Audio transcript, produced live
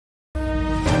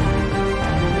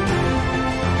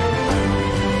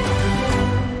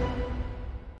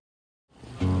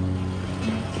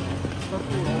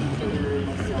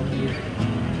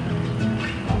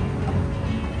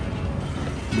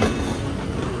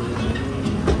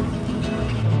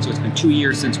So it's been 2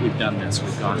 years since we've done this.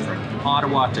 We've gone from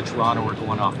Ottawa to Toronto, we're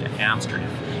going off to Amsterdam.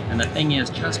 And the thing is,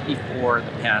 just before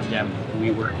the pandemic,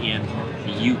 we were in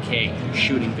the UK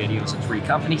shooting videos at 3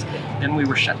 companies. Then we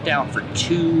were shut down for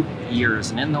 2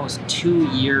 years. And in those 2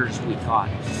 years, we thought,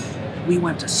 we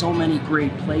went to so many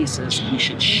great places, we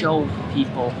should show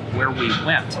people where we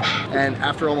went. And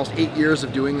after almost 8 years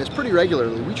of doing this pretty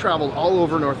regularly, we traveled all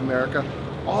over North America,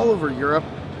 all over Europe.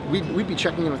 We'd be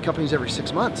checking in with companies every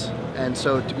 6 months. And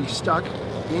so to be stuck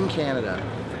in Canada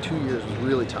for 2 years was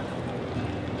really tough.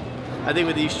 I think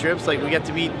with these trips, like, we get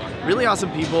to meet really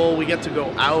awesome people, we get to go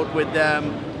out with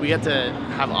them, we get to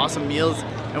have awesome meals,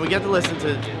 and we get to listen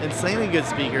to insanely good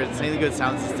speakers, insanely good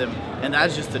sound system, and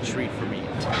that's just a treat for me.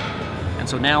 And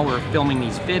so now we're filming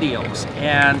these videos,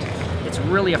 and it's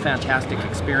really a fantastic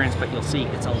experience, but you'll see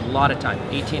it's a lot of time,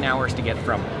 18 hours to get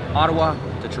from Ottawa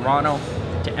to Toronto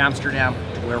to Amsterdam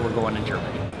to where we're going in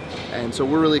Germany. And so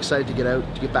we're really excited to get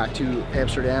out, to get back to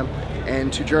Amsterdam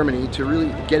and to Germany to really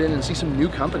get in and see some new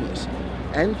companies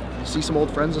and see some old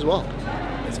friends as well.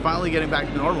 It's finally getting back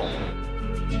to normal.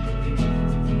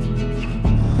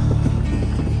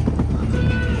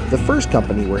 The first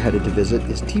company we're headed to visit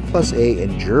is T+A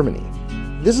in Germany.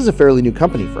 This is a fairly new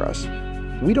company for us.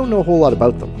 We don't know a whole lot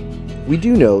about them. We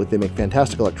do know they make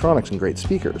fantastic electronics and great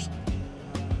speakers,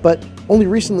 but only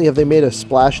recently have they made a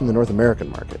splash in the North American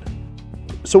market.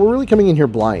 So we're really coming in here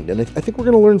blind, and I think we're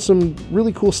going to learn some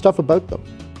really cool stuff about them.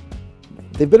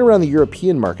 They've been around the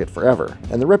European market forever,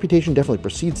 and their reputation definitely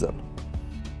precedes them.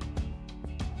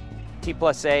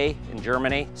 T+A in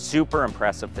Germany, super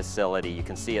impressive facility. You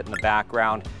can see it in the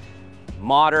background.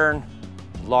 Modern,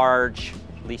 large,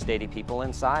 at least 80 people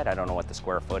inside. I don't know what the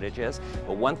square footage is,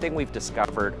 but one thing we've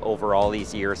discovered over all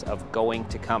these years of going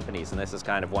to companies, and this is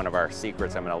kind of one of our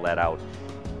secrets I'm going to let out,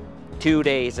 2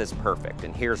 days is perfect,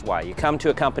 and here's why. You come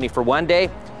to a company for 1 day,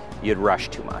 you'd rush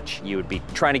too much. You would be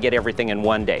trying to get everything in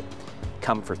 1 day.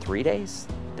 Come for 3 days,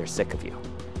 they're sick of you,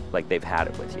 like they've had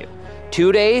it with you.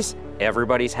 2 days,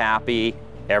 everybody's happy,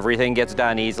 everything gets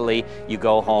done easily, you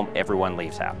go home, everyone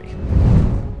leaves happy.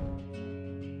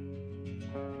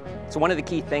 So one of the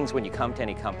key things when you come to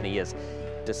any company is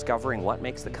discovering what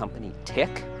makes the company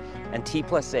tick, and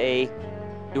T+A,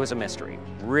 it was a mystery.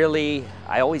 Really,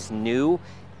 I always knew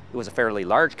it was a fairly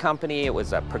large company, it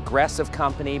was a progressive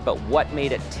company, but what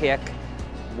made it tick,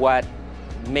 what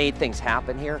made things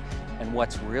happen here, and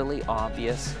what's really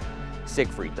obvious,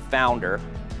 Siegfried, the founder,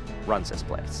 runs this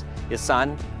place. His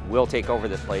son will take over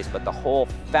this place, but the whole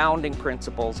founding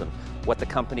principles and what the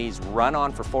company's run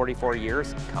on for 44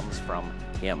 years comes from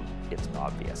him. It's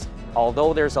obvious.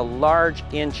 Although there's a large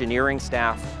engineering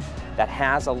staff that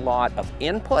has a lot of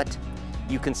input,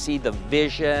 you can see the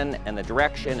vision and the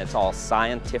direction. It's all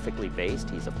scientifically based.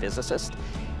 He's a physicist.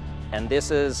 And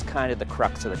this is kind of the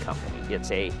crux of the company.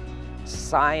 It's a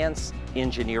science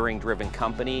engineering driven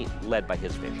company led by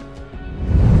his vision.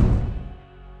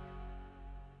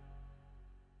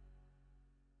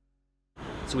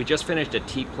 So we just finished a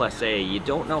T+A. You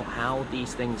don't know how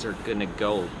these things are gonna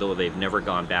go, though they've never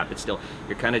gone bad, but still,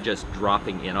 you're kind of just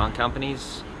dropping in on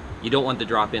companies. You don't want the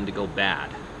drop in to go bad.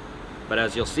 But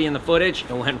as you'll see in the footage,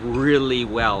 it went really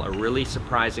well, a really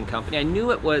surprising company. I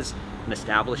knew it was an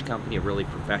established company, a really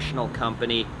professional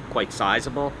company, quite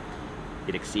sizable.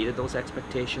 It exceeded those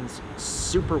expectations,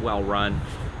 super well run,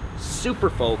 super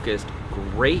focused,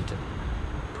 great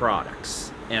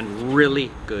products, and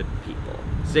really good people.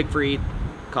 Siegfried,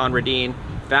 Conradine,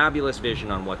 fabulous vision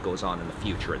on what goes on in the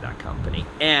future of that company,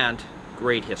 and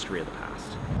great history of the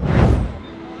past.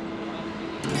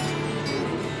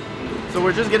 So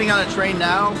we're just getting on a train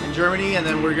now in Germany, and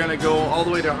then we're gonna go all the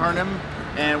way to Arnhem,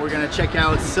 and we're gonna check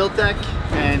out Siltech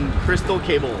and Crystal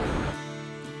Cable.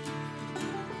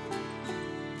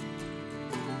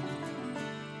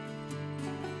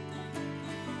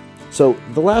 So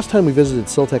the last time we visited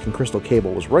Siltech and Crystal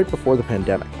Cable was right before the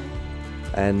pandemic,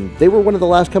 and they were one of the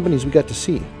last companies we got to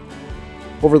see.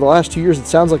 Over the last 2 years, it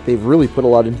sounds like they've really put a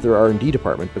lot into their R&D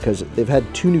department, because they've had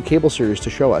 2 new cable series to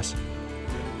show us.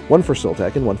 One for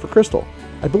Siltech and one for Crystal.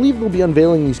 I believe they'll be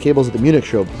unveiling these cables at the Munich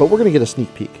show, but we're going to get a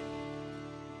sneak peek.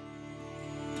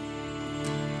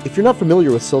 If you're not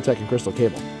familiar with Siltech and Crystal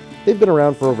Cable, they've been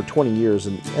around for over 20 years,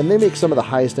 and they make some of the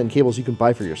highest end cables you can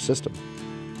buy for your system.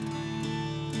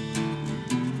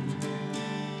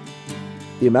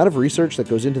 The amount of research that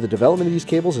goes into the development of these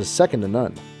cables is second to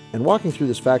none, and walking through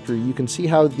this factory you can see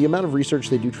how the amount of research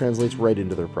they do translates right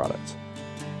into their products.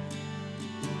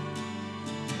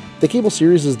 The cable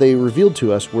series they revealed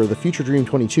to us were the Future Dream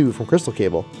 22 from Crystal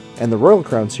Cable and the Royal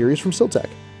Crown series from Siltech.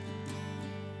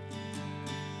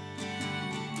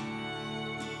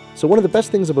 So one of the best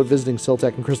things about visiting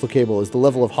Siltech and Crystal Cable is the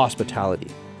level of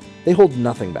hospitality. They hold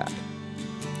nothing back.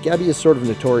 Gabby is sort of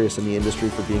notorious in the industry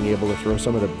for being able to throw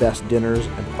some of the best dinners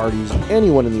and parties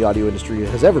anyone in the audio industry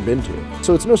has ever been to.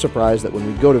 So it's no surprise that when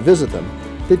we go to visit them,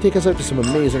 they take us out to some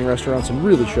amazing restaurants and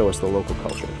really show us the local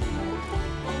culture.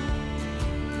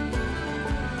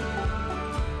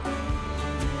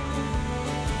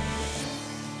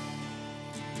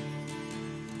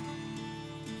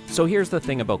 So here's the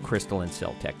thing about Crystal and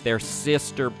Siltech. They're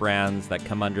sister brands that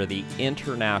come under the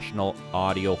International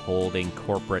Audio Holding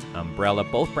corporate umbrella.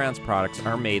 Both brands' products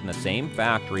are made in the same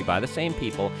factory by the same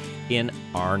people in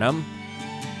Arnhem,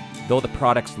 though the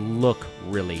products look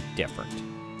really different.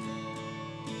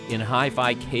 In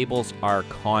hi-fi, cables are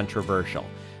controversial.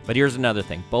 But here's another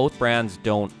thing. Both brands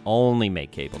don't only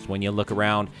make cables. When you look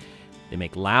around, they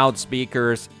make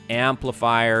loudspeakers,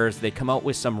 amplifiers. They come out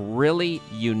with some really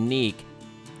unique,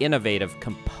 innovative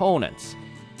components.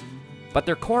 But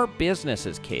their core business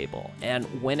is cable. And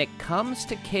when it comes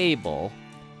to cable,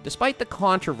 despite the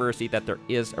controversy that there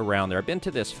is around there, I've been to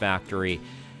this factory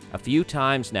a few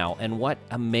times now, and what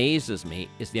amazes me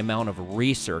is the amount of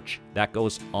research that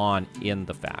goes on in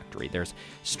the factory. There's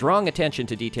strong attention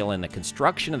to detail in the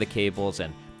construction of the cables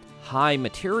and high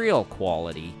material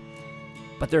quality,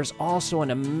 but there's also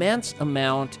an immense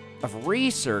amount of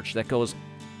research that goes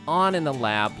on in the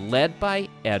lab, led by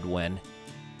Edwin,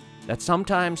 that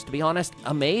sometimes, to be honest,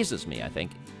 amazes me. I think,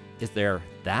 is there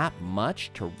that much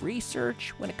to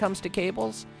research when it comes to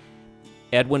cables?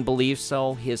 Edwin believes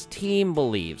so, his team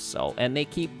believes so, and they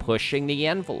keep pushing the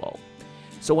envelope.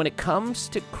 So when it comes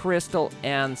to Crystal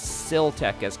and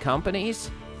Siltech as companies,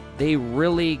 they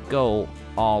really go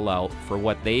all out for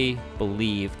what they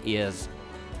believe is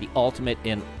the ultimate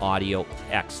in audio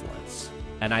excellence.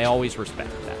 And I always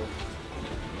respect that.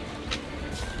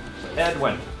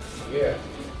 Edwin. Yeah.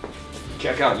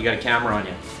 Check out, you got a camera on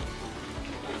you.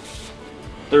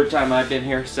 Third time I've been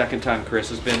here, second time Chris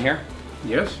has been here.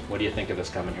 Yes. What do you think of us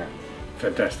coming here?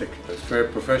 Fantastic. It's very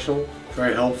professional,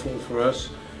 very helpful for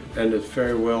us, and it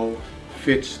very well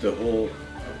fits the whole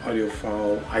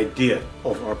audiophile idea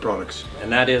of our products. And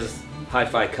that is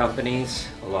hi-fi companies.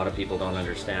 A lot of people don't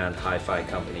understand hi-fi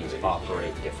companies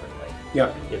operate differently.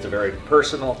 Yeah. It's a very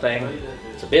personal thing.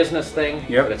 It's a business thing,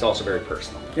 Yeah. but it's also very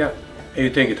personal. Yeah. And you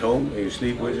take it home and you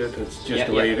sleep with it. It's just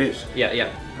the way it is. Yeah, yeah.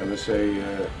 I must say,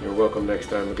 you're welcome next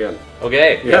time again.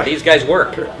 Okay, Yeah. these guys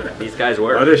work. These guys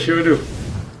work. Oh, they sure do.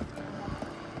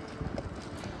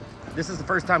 This is the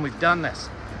first time we've done this.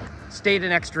 Stayed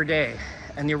an extra day.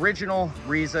 And the original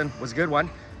reason was a good one,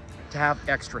 to have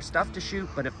extra stuff to shoot.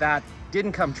 But if that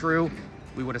didn't come true,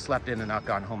 we would have slept in and not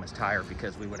gone home as tired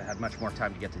because we would have had much more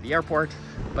time to get to the airport.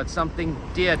 But something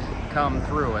did come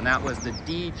through, and that was the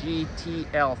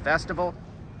DGTL Festival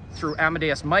through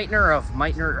Amadeus Meitner of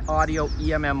Meitner Audio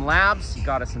EMM Labs. He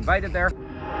got us invited there.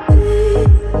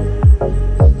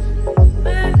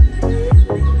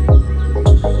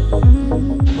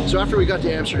 So after we got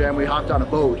to Amsterdam, we hopped on a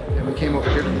boat and we came over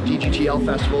here to the DGTL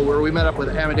Festival where we met up with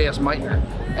Amadeus Meitner.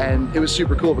 And it was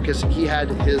super cool because he had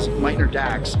his Meitner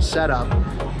DACs set up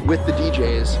with the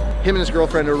DJs. Him and his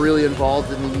girlfriend are really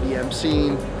involved in the EDM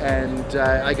scene, and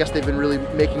I guess they've been really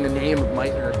making the name of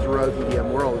Meitner throughout the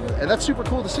EDM world. And that's super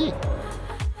cool to see.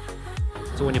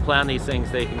 So when you plan these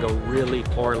things, they can go really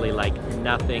poorly, like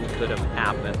nothing could have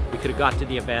happened. We could have got to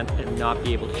the event and not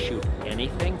be able to shoot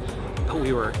anything, but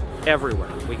we were everywhere.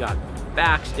 We got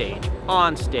backstage,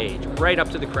 on stage, right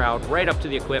up to the crowd, right up to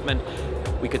the equipment.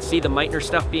 We could see the Meitner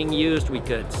stuff being used. We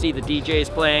could see the DJs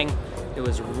playing. It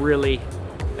was really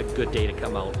a good day to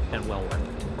come out and well worth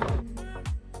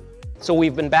it. So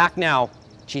we've been back now,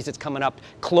 geez, it's coming up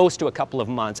close to a couple of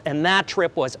months, and that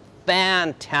trip was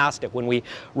fantastic when we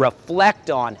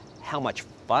reflect on how much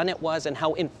fun it was and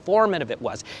how informative it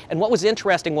was. And what was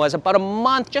interesting was about a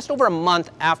month, just over a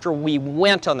month after we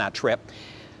went on that trip,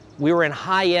 we were in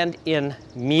high end in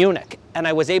Munich, and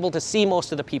I was able to see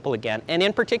most of the people again. And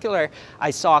in particular,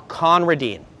 I saw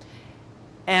Conradine.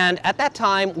 And at that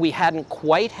time, we hadn't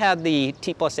quite had the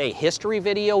T+A history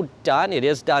video done. It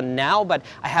is done now, but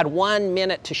I had 1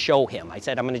 minute to show him. I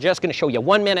said, I'm just gonna show you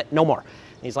 1 minute, no more.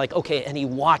 And he's like, okay, and he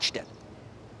watched it.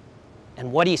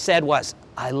 And what he said was,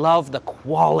 I love the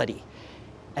quality.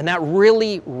 And that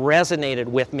really resonated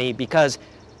with me because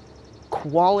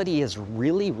quality is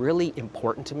really, really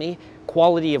important to me.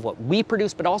 Quality of what we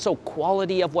produce, but also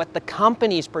quality of what the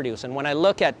companies produce. And when I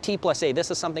look at T+A,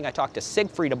 this is something I talked to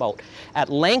Siegfried about at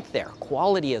length there.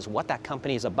 Quality is what that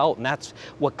company is about, and that's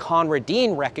what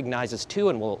Conradine recognizes too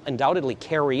and will undoubtedly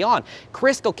carry on.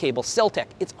 Crystal Cable, Siltech,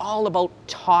 it's all about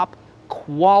top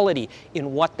quality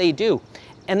in what they do.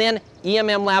 And then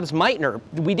EMM Labs Meitner.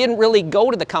 We didn't really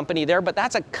go to the company there, but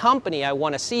that's a company I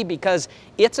want to see because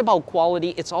it's about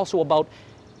quality. It's also about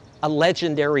a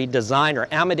legendary designer.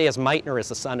 Amadeus Meitner is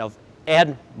the son of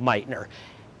Ed Meitner.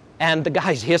 And the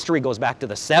guy's history goes back to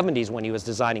the 70s when he was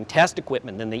designing test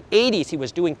equipment. In the 80s, he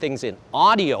was doing things in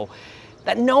audio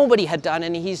that nobody had done,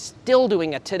 and he's still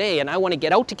doing it today. And I want to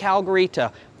get out to Calgary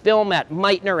to film at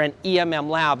Meitner and EMM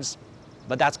Labs,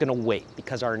 but that's going to wait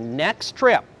because our next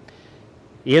trip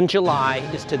in July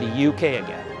is to the UK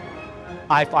again.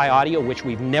 Hi-Fi Audio, which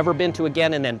we've never been to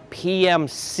again, and then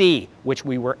PMC, which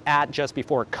we were at just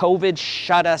before COVID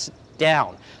shut us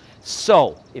down.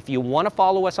 So, if you want to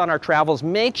follow us on our travels,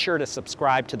 make sure to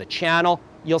subscribe to the channel.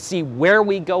 You'll see where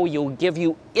we go. You'll give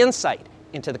you insight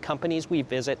into the companies we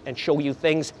visit and show you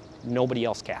things nobody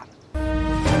else can.